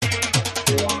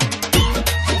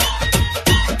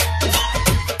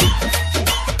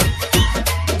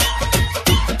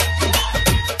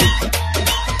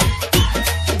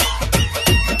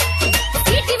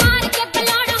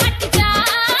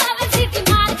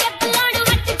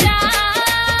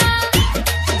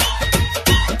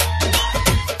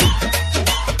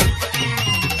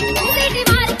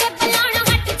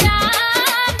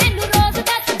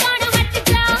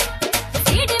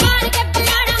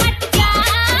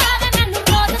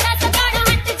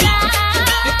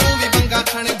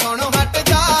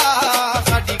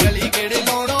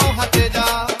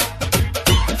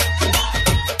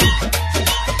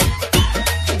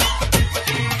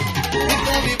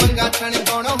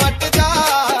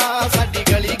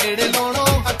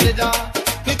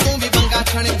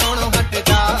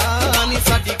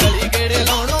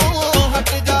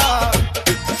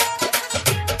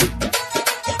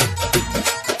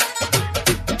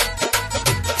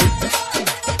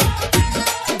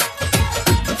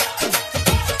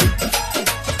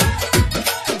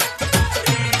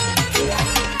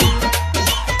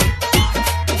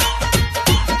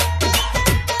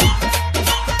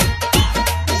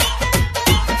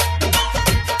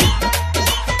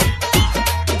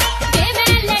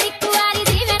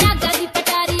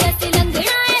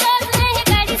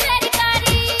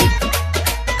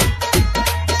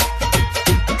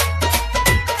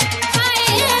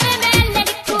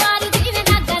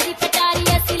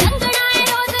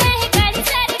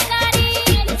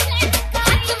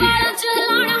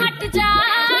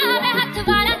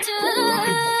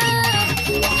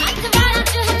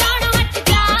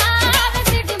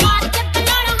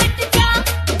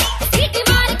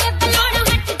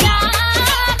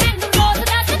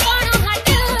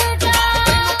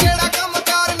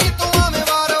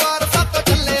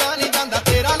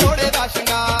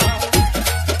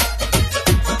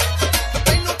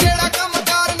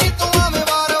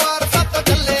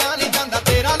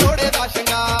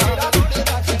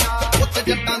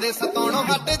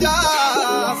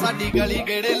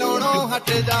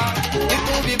हट जा नी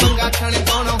तू भी पंगा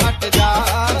छणकाणों हट जा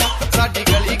साडी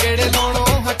गली गेड़े लाउणों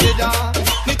हट जा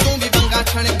नी तू भी पंगा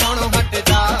छणकाणों हट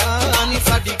जा नी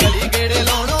साडी गली गेड़े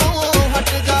लाउणों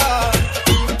हट जा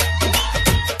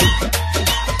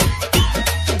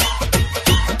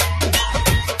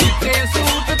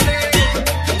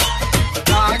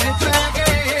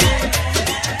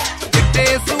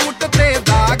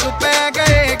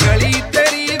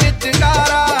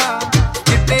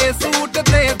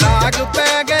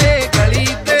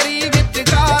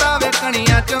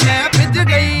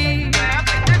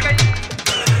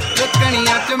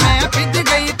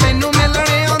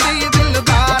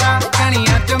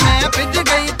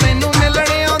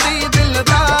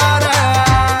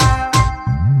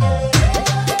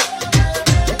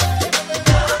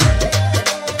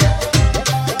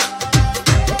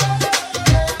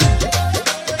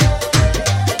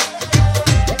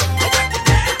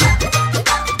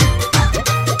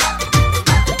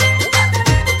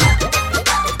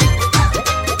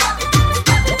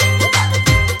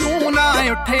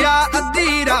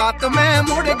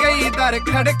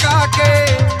खड़का के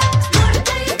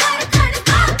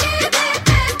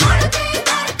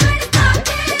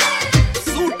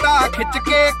सूटा खिच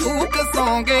के कूक सौ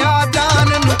गया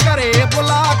जान नू घरे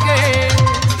बुला के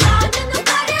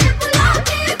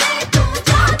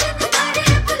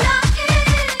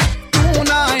तू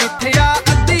ना उठया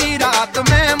अद्धी रात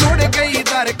मैं मुड़ गई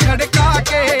दर खड़का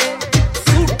के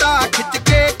सूटा खिच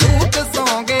के कूक सौ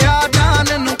गया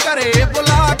जान नू घरे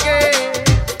बुला के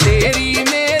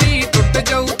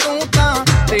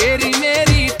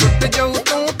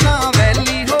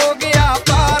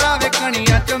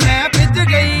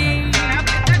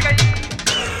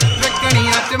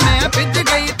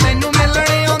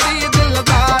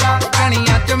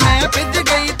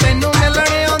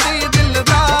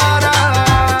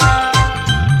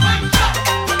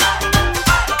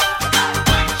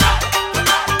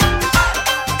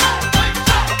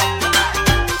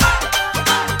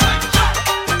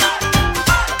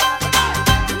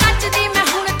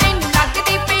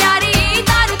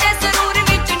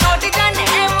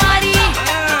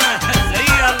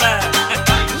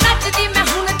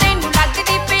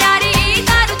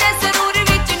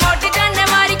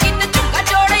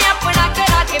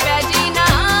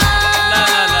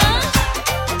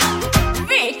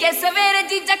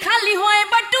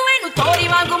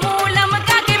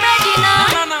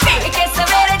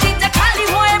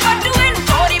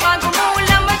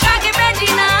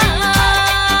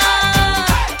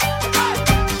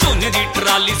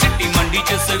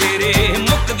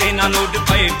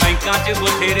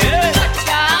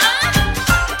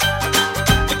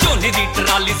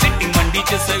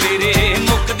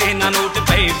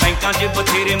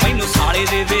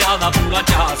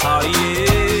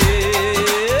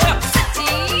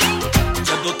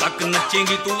तक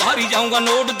नचेगी तू वारी जाऊंगा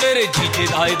नोट तेरे जीजे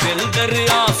दा दिल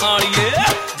दरिया सालिए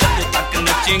जदों तक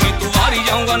नचेगी तू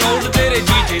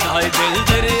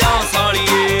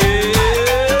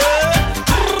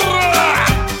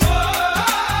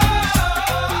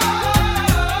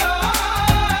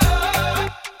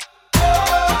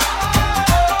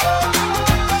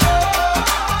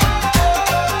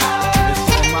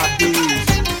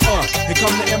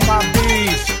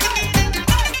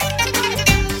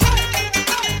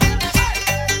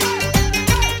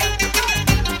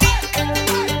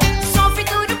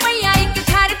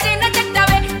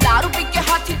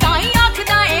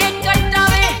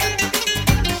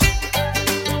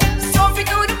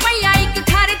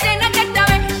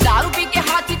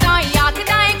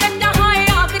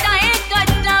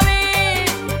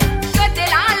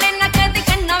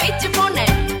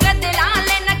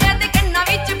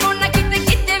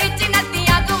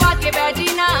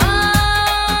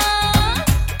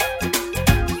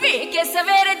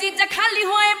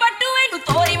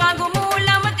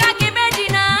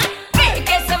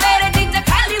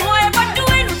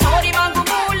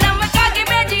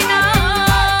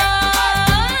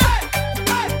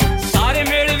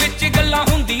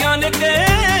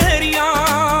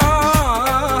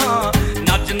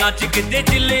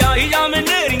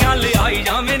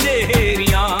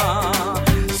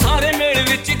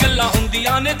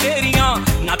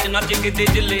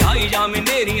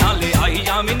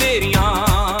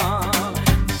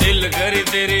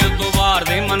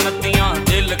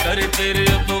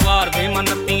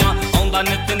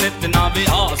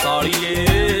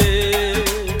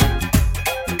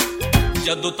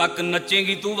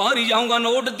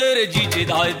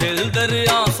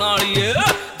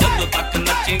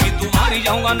वारी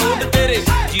जाऊंगा नोट तेरे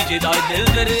जीजे दा दिल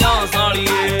दरिया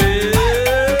सालिए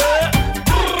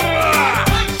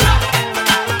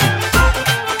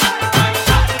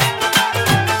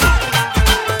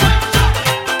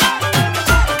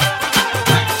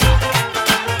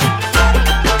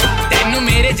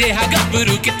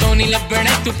ਗੱਭਰੂ ਕਿਤੋਂ ਨਹੀਂ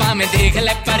ਲੱਭਣਾ ਤੂੰ ਭਾਵੇਂ ਦੇਖ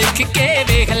ਲੈ ਪਰਖ ਕੇ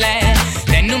ਵੇਖ ਲੈ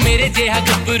ਤੈਨੂੰ ਮੇਰੇ ਜਿਹਾ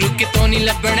ਗੱਭਰੂ ਕਿਤੋਂ ਨਹੀਂ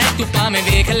ਲੱਭਣਾ ਤੂੰ ਭਾਵੇਂ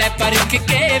ਵੇਖ ਲੈ ਪਰਖ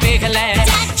ਕੇ ਵੇਖ ਲੈ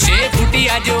 6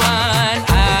 ਫੁੱਟਿਆ ਜਵਾਨ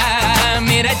ਆ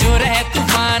ਮੇਰਾ ਜੋਰ ਹੈ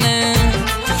ਤੂਫਾਨ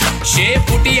 6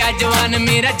 ਫੁੱਟਿਆ ਜਵਾਨ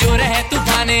ਮੇਰਾ ਜੋਰ ਹੈ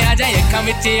ਤੂਫਾਨ ਆ ਜਾ ਅੱਖਾਂ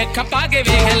ਵਿੱਚ ਅੱਖਾਂ ਪਾ ਕੇ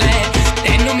ਵੇਖ ਲੈ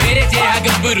ਤੈਨੂੰ ਮੇਰੇ ਜਿਹਾ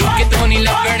ਗੱਭਰੂ ਕਿਤੋਂ ਨਹੀਂ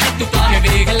ਲੱਭਣਾ ਤੂੰ ਭਾਵੇਂ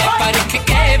ਵੇਖ ਲੈ ਪਰਖ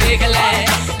ਕੇ ਵੇਖ ਲੈ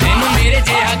ਤੈਨੂੰ ਮੇਰੇ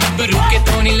ਜਿਹਾ ਗੱਭਰੂ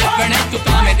ਕਿਤੋਂ ਨਹੀਂ ਲੱਭਣਾ ਤੂੰ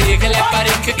ਭਾਵੇਂ ਦੇਖ ਲੈ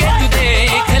ਪਰਖ ਕੇ ਤੂੰ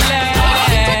ਦੇਖ ਲੈ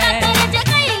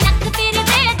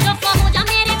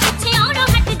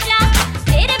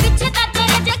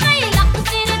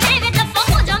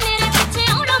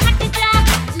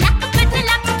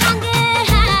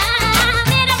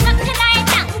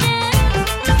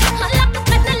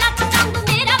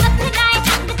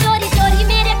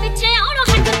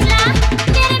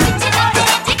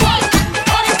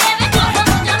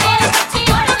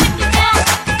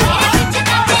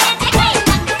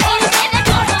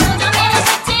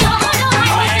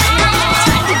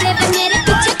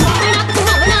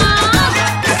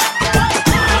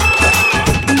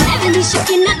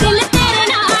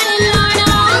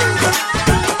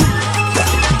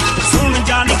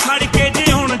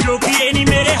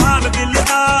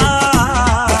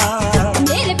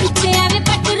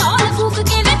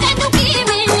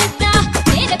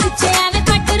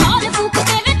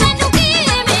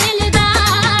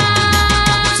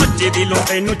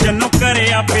ਤੈਨੂੰ ਜੰਨੋਂ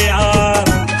ਕਰਿਆ ਪਿਆਰ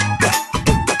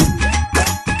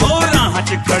ਉਹ ਰਾਹਾਂ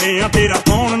 'ਚ ਖੜੇ ਆ ਤੇਰਾ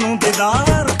ਕੌਣ ਨੂੰ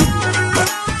ਦੀਦਾਰ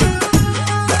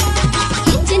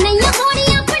ਇੰਜ ਨਹੀਂ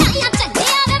ਹੋਣੀਆਂ ਪੜਾਈਆਂ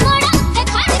ਚੱਲਿਆ ਵੇ ਮੋੜਾ ਤੇ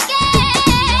ਖੜ ਕੇ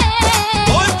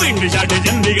ਓਏ ਪਿੰਡ ਛੱਡ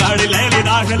ਚੰਡੀਗੜ੍ਹ ਲੈ ਲੈ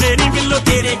ਦਾਖਲੇ ਨੀ ਬਿੱਲੋ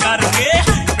ਤੇਰੇ ਕਰਕੇ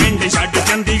ਪਿੰਡ ਛੱਡ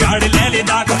ਚੰਡੀਗੜ੍ਹ ਲੈ ਲੈ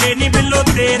ਦਾਖਲੇ ਨੀ ਬਿੱਲੋ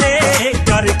ਤੇਰੇ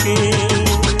ਕਰਕੇ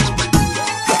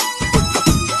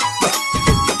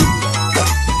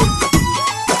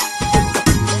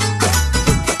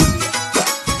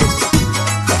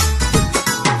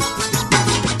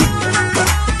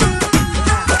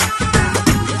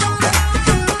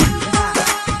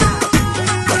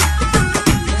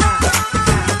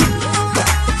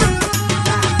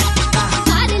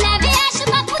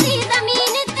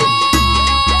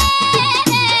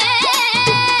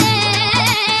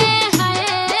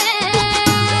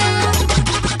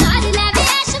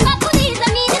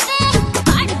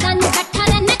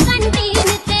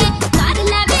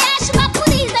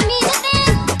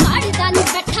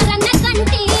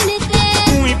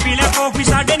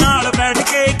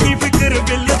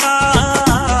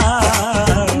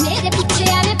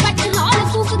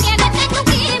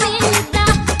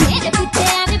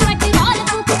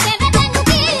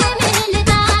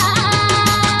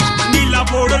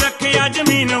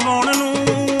ਜ਼ਮੀਨ ਵਾਉਣ ਨੂੰ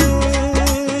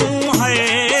ਹਾਏ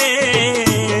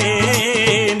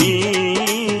ਨੀ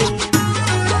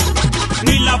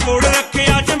ਨੀਲਾ ਪੋੜ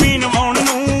ਰੱਖਿਆ ਜ਼ਮੀਨ ਵਾਉਣ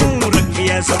ਨੂੰ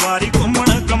ਰੱਖਿਆ ਸਵਾਰੀ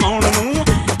ਘੁੰਮਣ ਕਮਾਉਣ ਨੂੰ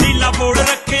ਨੀਲਾ ਪੋੜ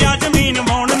ਰੱਖਿਆ ਜ਼ਮੀਨ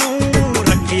ਵਾਉਣ ਨੂੰ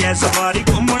ਰੱਖਿਆ ਸਵਾਰੀ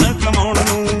ਘੁੰਮਣ ਕਮਾਉਣ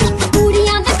ਨੂੰ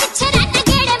ਕੁੜੀਆਂ ਦੇ ਪਿੱਛੇ ਰੱਟ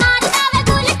ਗੇੜੇ ਮਾਰਦਾ ਵੇ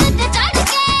ਬੁਲਟ ਤੇ ਚੜ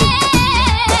ਕੇ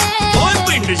ਓਏ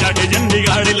ਪਿੰਡ ਛੱਡ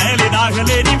ਚੰਡੀਗੜ੍ਹ ਲੈ ਲੈ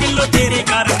ਦਾਖਲੇ ਨੀ ਬਿੱਲੋ ਤੇਰੇ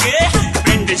ਕਰਕੇ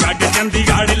ਪਿੰਡ ਛੱਡ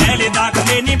ਚੰਡੀਗੜ੍ਹ ਲੈ ਲੈ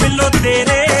ਦਾਖਲੇ ਨੀ ਬਿੱਲੋ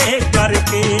ਤੇਰੇ